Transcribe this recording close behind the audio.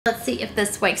Let's see if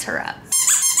this wakes her up.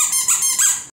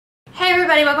 Hey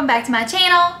everybody, welcome back to my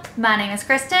channel. My name is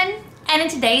Kristen, and in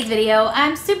today's video,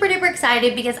 I'm super duper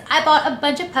excited because I bought a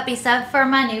bunch of puppy stuff for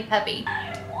my new puppy.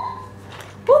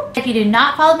 Woo. If you do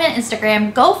not follow me on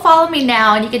Instagram, go follow me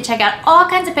now and you can check out all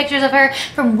kinds of pictures of her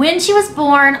from when she was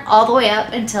born all the way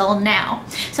up until now.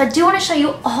 So I do want to show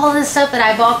you all the stuff that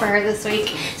I bought for her this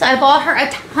week. So I bought her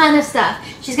a ton of stuff.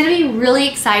 She's going to be really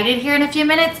excited here in a few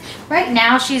minutes. Right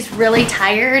now she's really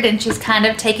tired and she's kind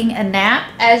of taking a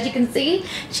nap. As you can see,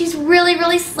 she's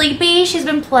really sleepy. She's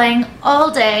been playing all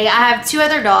day. I have two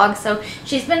other dogs, so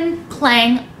she's been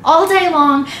playing all day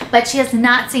long, but she has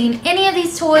not seen any of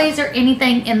these toys or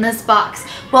anything in this box.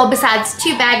 Well, besides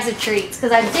 2 bags of treats,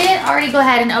 because I did already go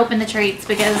ahead and open the treats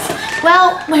because,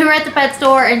 well, we were at the pet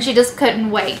store and she just couldn't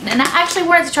wait. And I actually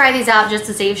wanted to try these out just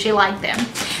to see if she liked them.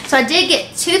 So I did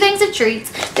get 2 things of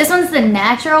treats. This one's the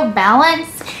Natural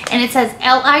Balance, and it says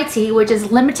LIT, which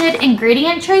is limited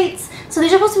ingredient treats. So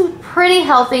these are supposed to be pretty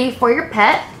healthy for your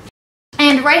pet.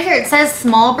 And right here it says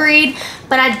small breed,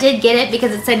 but I did get it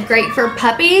because it said great for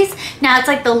puppies. Now it's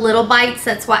like the little bites,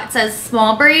 that's why it says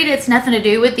small breed. It's nothing to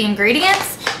do with the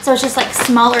ingredients. So it's just like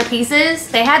smaller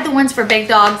pieces. They had the ones for big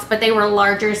dogs, but they were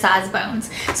larger size bones.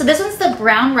 So this one's the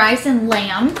brown rice and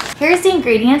lamb. Here's the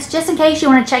ingredients, just in case you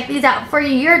want to check these out for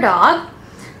your dog.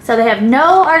 So they have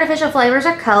no artificial flavors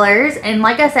or colors, and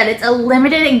like I said, it's a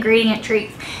limited ingredient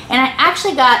treat. And I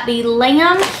actually got the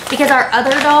lamb because our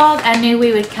other dog, I knew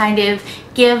we would kind of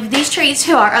give these treats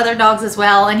to our other dogs as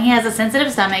well, and he has a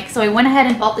sensitive stomach, so we went ahead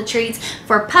and bought the treats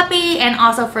for puppy and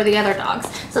also for the other dogs.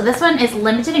 So this one is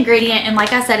limited ingredient, and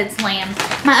like I said, it's lamb.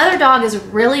 My other dog is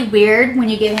really weird when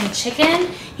you give him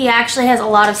chicken. He actually has a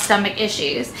lot of stomach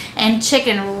issues, and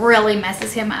chicken really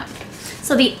messes him up.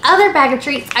 So the other bag of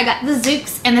treats, I got the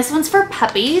Zooks, and this one's for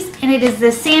puppies, and it is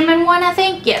the salmon one, I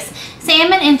think. Yes,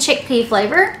 salmon and chickpea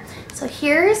flavor. So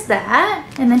here's that,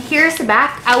 and then here's the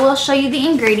back. I will show you the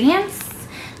ingredients.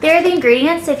 There are the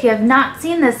ingredients if you have not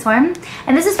seen this one.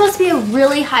 And this is supposed to be a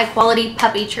really high quality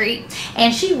puppy treat.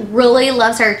 And she really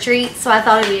loves her treats, so I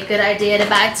thought it'd be a good idea to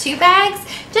buy 2 bags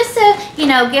just to, you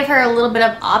know, give her a little bit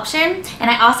of option.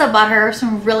 And I also bought her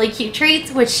some really cute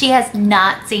treats, which she has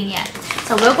not seen yet.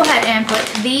 So we'll go ahead and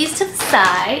put these to the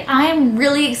side. I am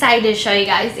really excited to show you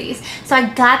guys these. So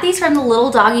I got these from the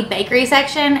Little Doggy Bakery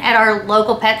section at our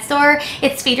local pet store.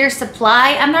 It's Feeder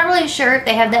Supply. I'm not really sure if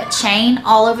they have that chain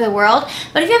all over the world,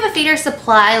 but if you have a feeder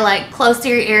supply like close to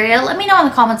your area, let me know in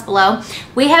the comments below.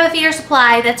 We have a feeder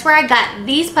supply. That's where I got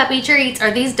these puppy treats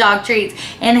or these dog treats,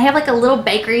 and they have like a little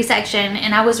bakery section,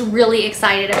 and I was really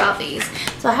excited about these.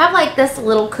 So I have like this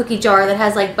little cookie jar that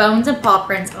has like bones and paw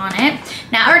prints on it.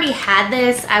 Now I already had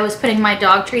this. I was putting my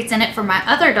dog treats in it for my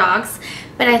other dogs,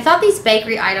 but I thought these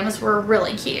bakery items were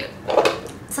really cute.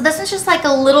 So this is just like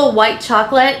a little white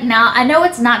chocolate. Now I know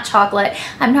it's not chocolate.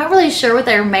 I'm not really sure what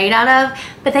they're made out of,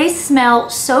 but they smell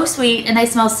so sweet and they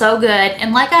smell so good.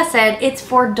 And like I said, it's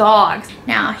for dogs.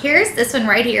 Now here's this one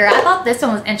right here. I thought this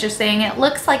one was interesting. It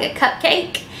looks like a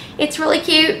cupcake. It's really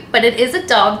cute, but it is a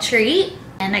dog treat.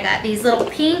 And I got these little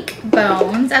pink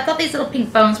bones. I thought these little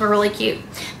pink bones were really cute.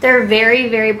 They're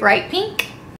very bright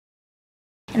pink.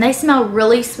 And they smell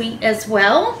really sweet as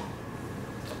well.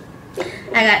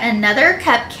 I got another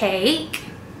cupcake.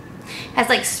 Has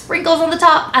like sprinkles on the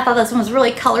top. I thought this one was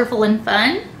really colorful and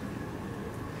fun.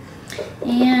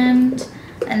 And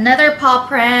another paw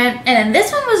print. And then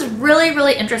this one was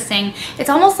really interesting. It's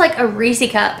almost like a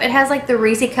Reese cup. It has like the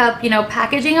Reese cup, you know,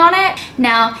 packaging on it.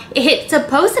 Now, it's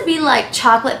supposed to be like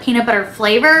chocolate peanut butter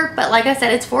flavor, but like I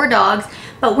said, it's for dogs.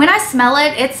 But when I smell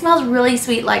it, it smells really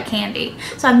sweet like candy.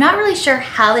 So I'm not really sure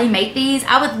how they make these.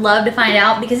 I would love to find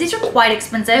out because these are quite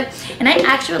expensive, and I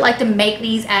actually would like to make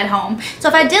these at home. So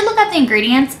if I did look up the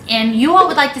ingredients and you all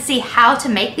would like to see how to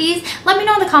make these, let me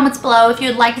know in the comments below if you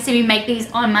would like to see me make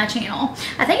these on my channel.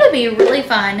 I think it would be really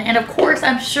fun, and of course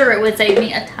I'm sure it would save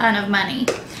me a ton of money.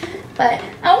 But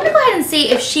I want to go ahead and see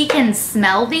if she can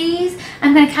smell these.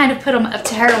 I'm going to kind of put them up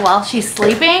to her while she's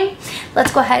sleeping.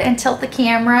 Let's go ahead and tilt the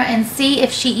camera and see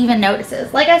if she even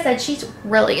notices. Like I said, she's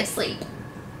really asleep.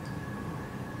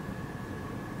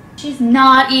 She's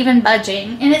not even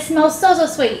budging, and it smells so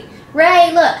sweet.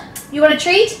 Ray, look, you want a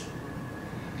treat?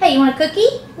 Hey, you want a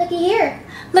cookie? Looky here.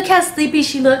 Look how sleepy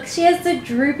she looks. She has the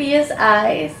droopiest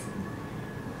eyes.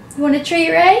 You want a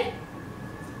treat, Ray?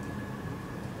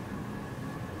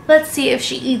 Let's see if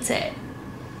she eats it.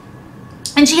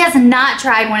 And she has not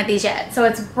tried one of these yet, so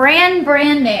it's brand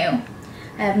new. I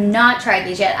have not tried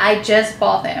these yet. I just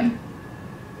bought them.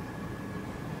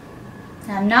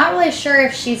 I'm not really sure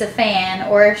if she's a fan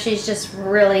or if she's just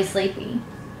really sleepy.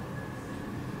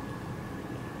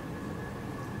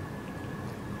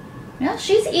 Well,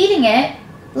 she's eating it.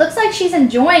 Looks like she's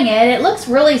enjoying it. It looks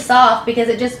really soft because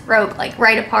it just broke like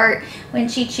right apart when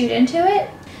she chewed into it.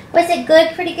 Was it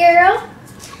good, pretty girl?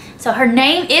 So her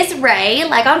name is Rey,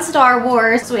 like on Star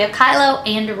Wars. So we have Kylo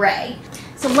and Rey.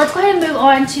 So let's go ahead and move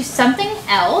on to something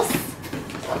else.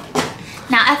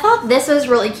 Now, I thought this was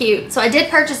really cute. So I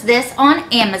did purchase this on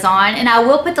Amazon, and I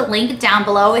will put the link down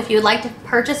below if you would like to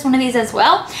purchase one of these as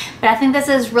well. But I think this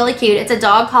is really cute. It's a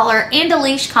dog collar and a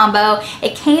leash combo.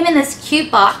 It came in this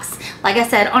cute box, like I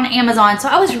said, on Amazon. So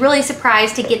I was really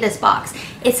surprised to get this box.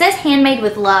 It says handmade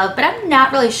with love, but I'm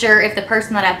not really sure if the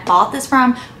person that I bought this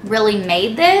from really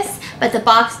made this, but the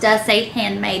box does say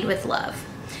handmade with love.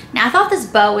 Now, I thought this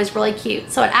bow was really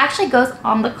cute. So it actually goes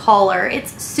on the collar.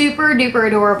 It's super duper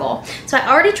adorable. So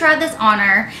I already tried this on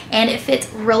her and it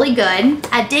fits really good.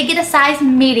 I did get a size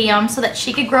medium so that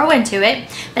she could grow into it,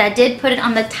 but I did put it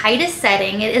on the tightest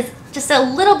setting. It is just a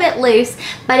little bit loose,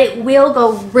 but it will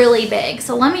go really big.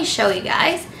 So let me show you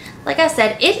guys. Like I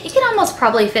said, it can almost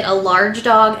probably fit a large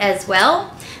dog as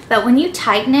well, but when you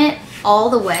tighten it all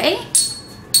the way,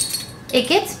 it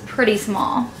gets pretty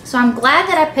small. So I'm glad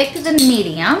that I picked the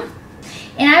medium,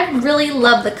 and I really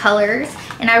love the colors,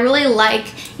 and I really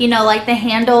like, you know, like the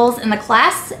handles and the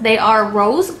clasps. They are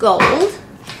rose gold.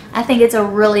 I think it's a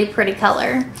really pretty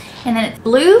color. And then it's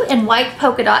blue and white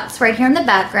polka dots right here in the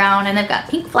background, and they've got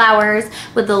pink flowers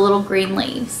with the little green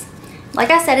leaves. Like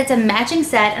I said, it's a matching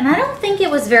set, and I don't think it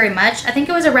was very much. I think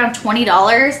it was around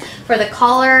 $20 for the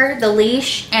collar, the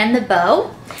leash, and the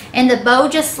bow. And the bow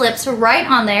just slips right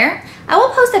on there. I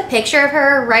will post a picture of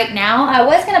her right now. I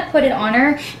was going to put it on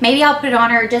her. Maybe I'll put it on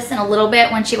her just in a little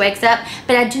bit when she wakes up.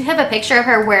 But I do have a picture of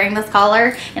her wearing this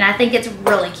collar, and I think it's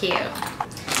really cute.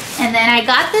 And then I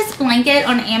got this blanket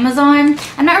on Amazon.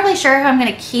 I'm not really sure if I'm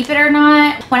going to keep it or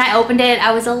not. When I opened it,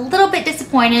 I was a little bit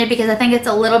disappointed because I think it's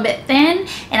a little bit thin,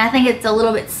 and I think it's a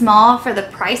little bit small for the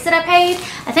price that I paid.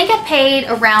 I think I paid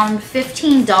around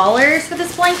 $15 for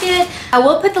this blanket. I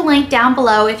will put the link down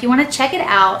below if you want to check it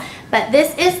out. But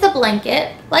this is the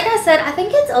blanket. Like I said, I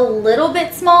think it's a little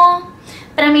bit small.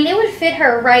 But I mean, it would fit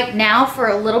her right now for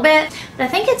a little bit. But I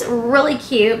think it's really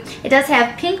cute. It does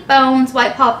have pink bones,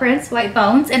 white paw prints, white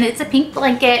bones, and it's a pink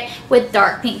blanket with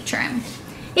dark pink trim.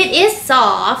 It is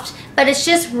soft, but it's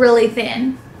just really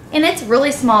thin. And it's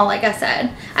really small, like I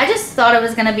said. I just thought it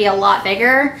was gonna be a lot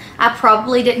bigger. I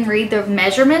probably didn't read the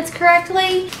measurements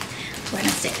correctly. We're gonna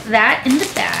stick that in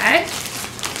the bag.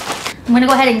 I'm gonna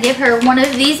go ahead and give her one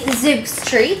of these Zooks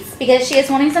treats because she is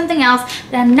wanting something else,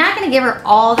 but I'm not gonna give her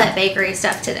all that bakery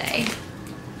stuff today.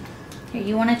 Here,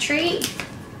 you want a treat?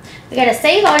 We gotta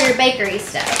save all your bakery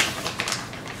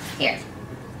stuff. Here's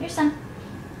some.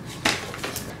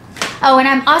 Oh, and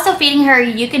I'm also feeding her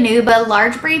Eukanuba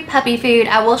large breed puppy food.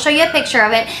 I will show you a picture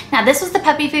of it. Now, this was the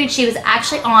puppy food she was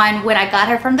actually on when I got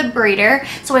her from the breeder.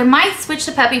 So we might switch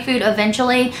to puppy food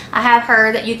eventually. I have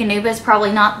heard that Eukanuba is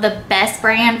probably not the best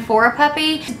brand for a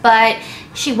puppy, but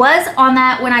she was on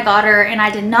that when I got her, and I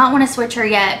did not want to switch her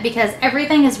yet because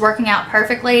everything is working out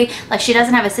perfectly. Like, she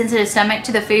doesn't have a sensitive stomach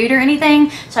to the food or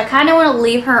anything. So I kind of want to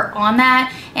leave her on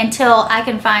that until I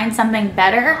can find something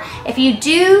better. If you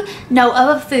do know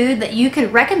of a food that you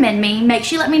could recommend me, make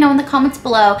sure you let me know in the comments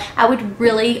below. I would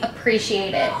really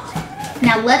appreciate it.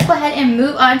 Now let's go ahead and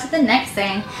move on to the next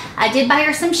thing. I did buy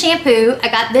her some shampoo. I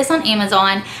got this on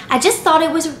Amazon. I just thought it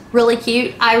was really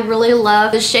cute. I really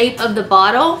love the shape of the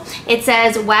bottle. It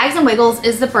says Wags and Wiggles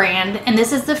is the brand, and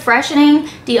this is the freshening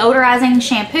deodorizing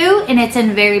shampoo, and it's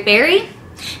in Very Berry.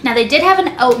 Now, they did have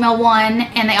an oatmeal one,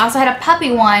 and they also had a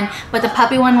puppy one, but the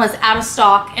puppy one was out of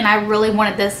stock, and I really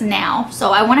wanted this now.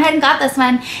 So I went ahead and got this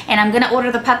one, and I'm going to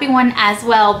order the puppy one as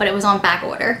well, but it was on back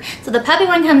order. So the puppy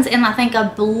one comes in, I think,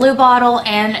 a blue bottle,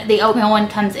 and the oatmeal one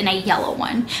comes in a yellow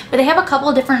one. But they have a couple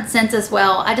of different scents as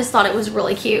well. I just thought it was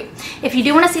really cute. If you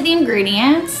do want to see the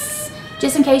ingredients,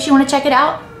 just in case you want to check it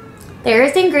out, there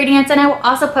is the ingredients, and I will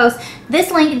also post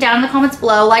this link down in the comments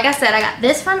below. Like I said, I got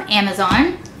this from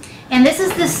Amazon. And this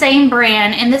is the same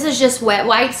brand, and this is just wet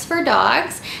wipes for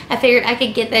dogs. I figured I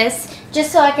could get this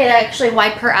just so I could actually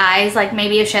wipe her eyes, like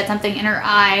maybe if she had something in her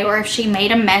eye or if she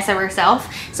made a mess of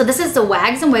herself. So this is the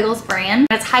Wags and Wiggles brand.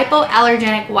 It's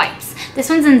hypoallergenic wipes. This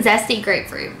one's in Zesty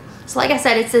Grapefruit. So like I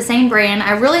said, it's the same brand.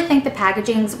 I really think the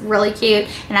packaging's really cute,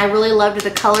 and I really loved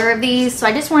the color of these. So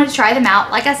I just wanted to try them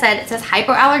out. Like I said, it says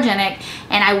hypoallergenic,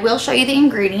 and I will show you the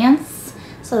ingredients.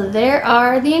 So there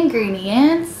are the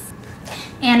ingredients.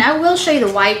 And I will show you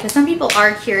the wipe because some people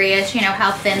are curious, you know,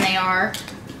 how thin they are.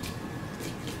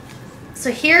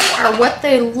 So here are what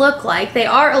they look like. They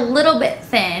are a little bit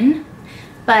thin,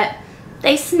 but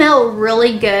they smell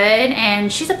really good,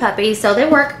 and she's a puppy, so they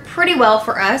work pretty well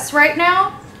for us right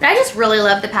now. But I just really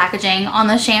love the packaging on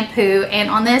the shampoo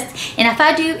and on this. And if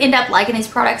I do end up liking these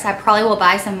products, I probably will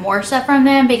buy some more stuff from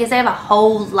them because they have a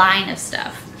whole line of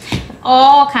stuff.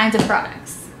 All kinds of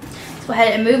products. Let's go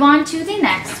ahead and move on to the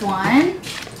next one.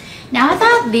 Now I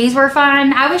thought these were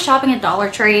fun. I was shopping at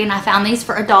Dollar Tree and I found these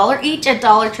for $1 each at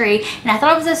Dollar Tree, and I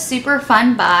thought it was a super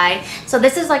fun buy. So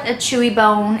this is like a chewy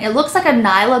bone. It looks like a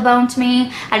Nyla bone to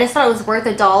me. I just thought it was worth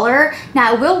 $1.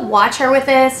 Now I will watch her with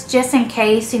this just in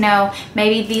case, you know,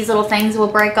 maybe these little things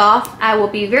will break off. I will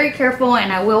be very careful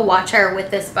and I will watch her with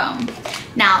this bone.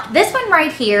 Now this one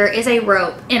right here is a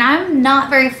rope, and I'm not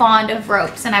very fond of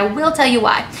ropes, and I will tell you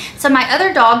why. So my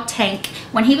other dog, Tank,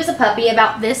 when he was a puppy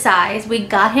about this size, we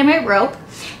got him a rope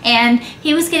and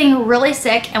he was getting really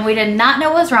sick and we did not know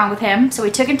what was wrong with him. So we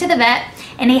took him to the vet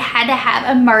and he had to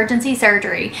have emergency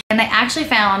surgery, and they actually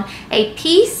found a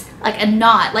piece, like a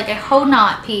knot, like a whole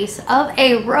knot piece of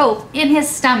a rope in his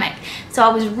stomach. So I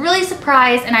was really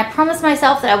surprised, and I promised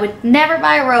myself that I would never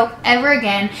buy a rope ever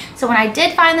again. So when I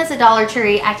did find this at Dollar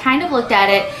Tree, I kind of looked at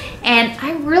it and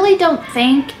I really don't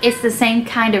think it's the same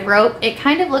kind of rope. It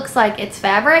kind of looks like it's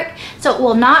fabric, so it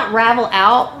will not ravel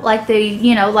out like the,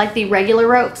 you know, like the regular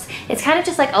ropes. It's kind of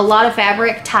just like a lot of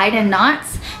fabric tied in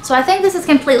knots. So I think this is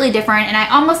completely different, and I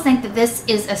almost think that this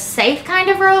is a safe kind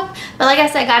of rope. But like I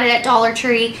said, I got it at Dollar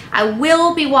Tree. I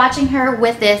will be watching her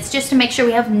with this just to make sure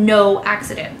we have no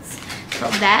accidents. So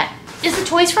that is the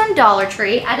toys from Dollar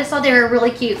Tree. I just thought they were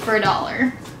really cute for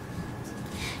 $1.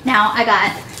 Now I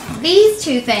got these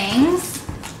two things.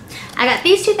 I got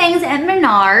these two things at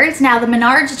Menards. Now the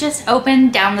Menards just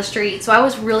opened down the street, so I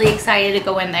was really excited to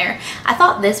go in there. I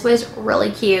thought this was really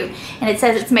cute, and it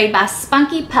says it's made by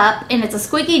Spunky Pup, and it's a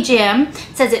squeaky gem.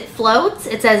 It says it floats,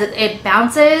 it says it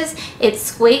bounces, it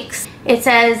squeaks, it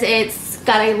says it's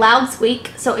got a loud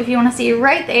squeak. So if you want to see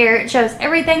right there, it shows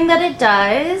everything that it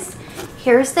does.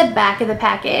 Here's the back of the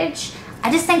package.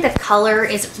 I just think the color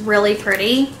is really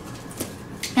pretty.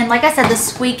 And like I said, the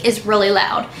squeak is really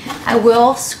loud. I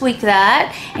will squeak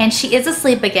that. And she is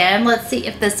asleep again. Let's see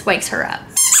if this wakes her up.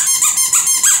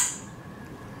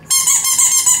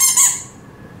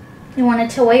 You want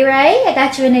a toy, Ray? I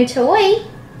got you a new toy. You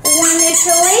want a new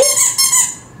toy?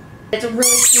 It's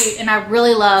really cute, and I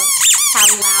really love how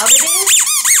loud it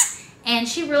is. And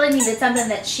she really needed something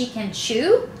that she can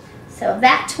chew. So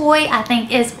that toy, I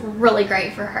think, is really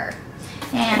great for her.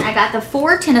 And I got the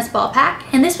 4 tennis ball pack,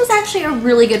 and this was actually a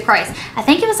really good price. I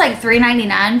think it was like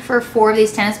 $3.99 for 4 of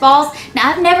these tennis balls.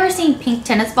 Now I've never seen pink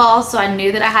tennis balls, so I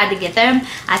knew that I had to get them.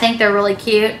 I think they're really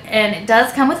cute, and it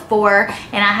does come with 4,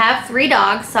 and I have 3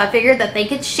 dogs, so I figured that they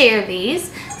could share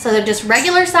these. So they're just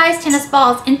regular size tennis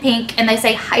balls in pink, and they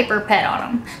say Hyper Pet on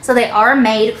them. So they are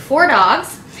made for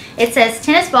dogs. It says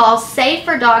tennis balls safe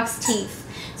for dogs' teeth.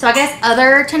 So I guess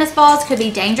other tennis balls could be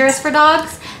dangerous for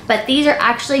dogs, but these are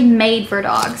actually made for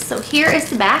dogs. So here is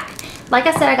the back. Like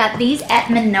I said, I got these at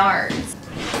Menards.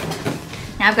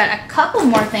 Now I've got a couple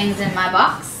more things in my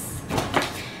box.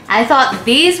 I thought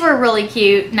these were really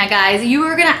cute. Now guys, you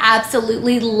are gonna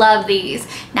absolutely love these.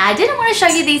 Now I didn't want to show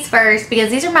you these first because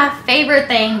these are my favorite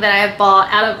thing that I've bought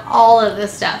out of all of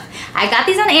this stuff. I got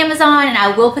these on Amazon, and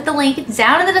I will put the link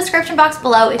down in the description box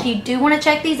below if you do want to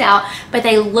check these out. But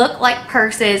they look like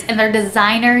purses, and they're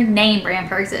designer name brand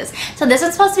purses. So this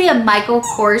one's supposed to be a Michael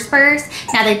Kors purse.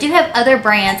 Now they do have other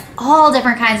brands, all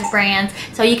different kinds of brands.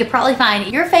 So you could probably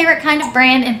find your favorite kind of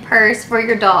brand and purse for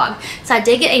your dog. So I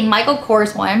did get a Michael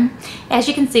Kors one. As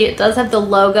you can see, it does have the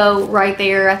logo right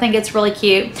there. I think it's really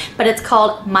cute, but it's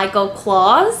called Michael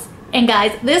Claus. And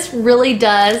guys, this really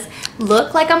does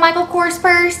look like a Michael Kors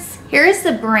purse. Here's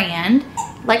the brand.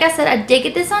 Like I said, I did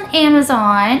get this on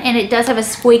Amazon, and it does have a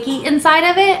squeaky inside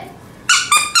of it.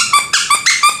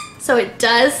 So it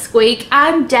does squeak.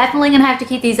 I'm definitely gonna have to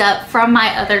keep these up from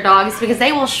my other dogs because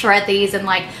they will shred these in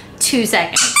like 2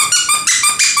 seconds.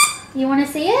 You wanna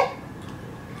see it?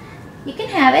 You can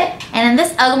have it. And then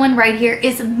this other one right here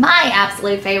is my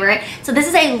absolute favorite. So this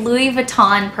is a Louis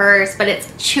Vuitton purse, but it's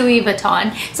Chewy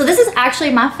Vuitton. So this is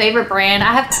actually my favorite brand.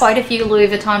 I have quite a few Louis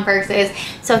Vuitton purses.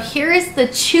 So here is the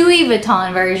Chewy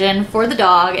Vuitton version for the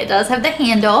dog. It does have the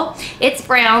handle. It's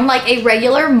brown like a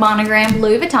regular monogram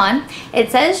Louis Vuitton. It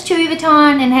says Chewy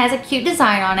Vuitton and has a cute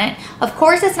design on it. Of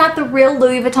course, it's not the real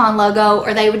Louis Vuitton logo,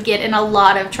 or they would get in a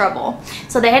lot of trouble.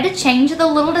 So they had to change the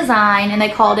little design, and they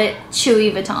called it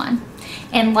Chewy Vuitton.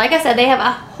 And like I said, they have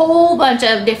a whole bunch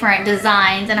of different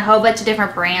designs and a whole bunch of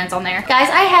different brands on there. Guys,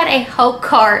 I had a whole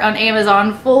cart on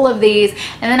Amazon full of these,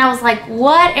 and then I was like,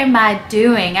 what am I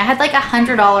doing? I had like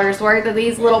 $100 worth of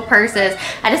these little purses.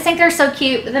 I just think they're so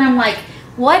cute, but then I'm like,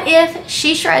 what if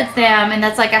she shreds them and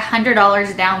that's like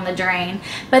 $100 down the drain?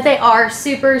 But they are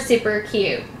super, super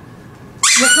cute.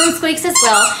 This one squeaks as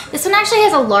well. This one actually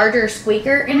has a larger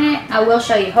squeaker in it. I will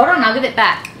show you. Hold on, I'll give it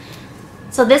back.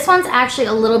 So this one's actually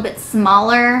a little bit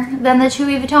smaller than the two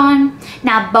Vuitton.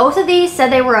 Now both of these said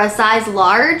they were a size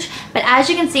large, but as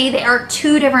you can see, they are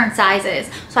two different sizes.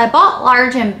 So I bought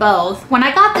large in both. When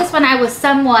I got this one, I was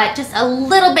somewhat, just a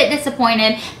little bit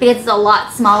disappointed because it's a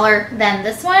lot smaller than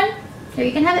this one. Here,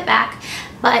 you can have it back.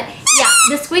 But yeah,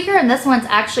 the squeaker in this one's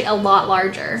actually a lot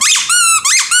larger.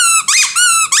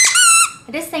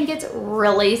 I just think it's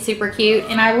really super cute,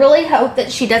 and I really hope that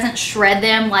she doesn't shred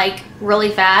them like really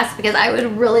fast because I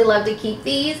would really love to keep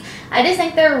these. I just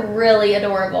think they're really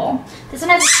adorable. This one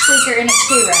has a squeaker in it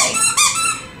too, right?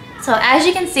 So as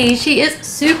you can see, she is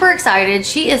super excited.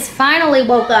 She is finally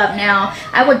woke up now.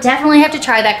 I would definitely have to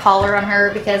try that collar on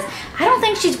her because I don't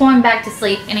think she's going back to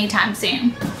sleep anytime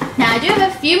soon. Now I do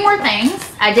have a few more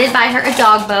things. I did buy her a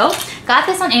dog bow. Got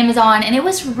this on Amazon and it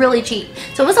was really cheap.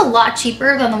 So it was a lot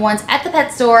cheaper than the ones at the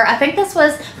pet store. I think this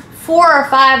was $4 or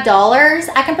 $5.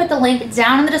 I can put the link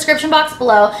down in the description box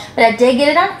below, but I did get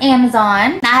it on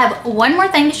Amazon. Now I have one more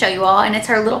thing to show you all, and it's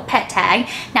her little pet tag.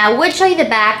 Now I would show you the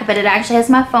back, but it actually has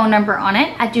my phone number on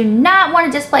it. I do not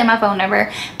want to display my phone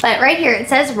number, but right here it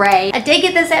says Ray. I did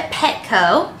get this at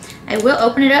Petco. I will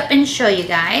open it up and show you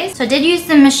guys. So I did use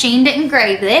the machine to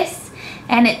engrave this.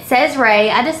 And it says Ray.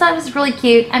 I just thought it was really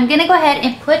cute. I'm gonna go ahead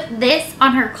and put this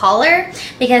on her collar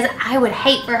because I would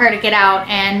hate for her to get out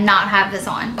and not have this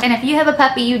on. And if you have a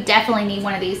puppy, you definitely need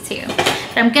one of these too.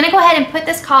 But I'm gonna go ahead and put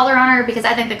this collar on her because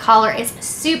I think the collar is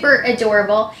super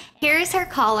adorable. Here's her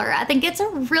collar. I think it's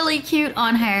really cute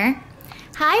on her.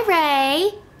 Hi,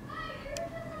 Ray.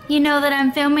 You know that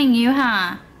I'm filming you,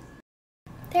 huh?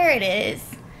 There it is.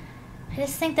 I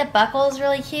just think the buckle is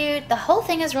really cute. The whole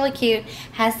thing is really cute.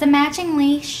 Has the matching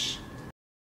leash.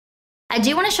 I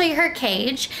do want to show you her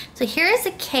cage. So here is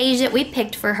the cage that we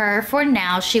picked for her for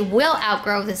now. She will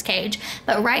outgrow this cage,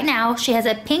 but right now she has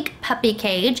a pink puppy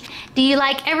cage. Do you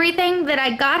like everything that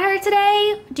I got her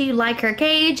today? Do you like her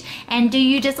cage? And do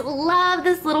you just love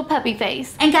this little puppy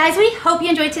face? And guys, we hope you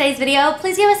enjoyed today's video.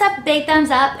 Please give us a big thumbs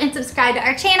up and subscribe to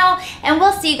our channel, and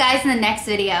we'll see you guys in the next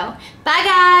video. Bye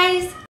guys!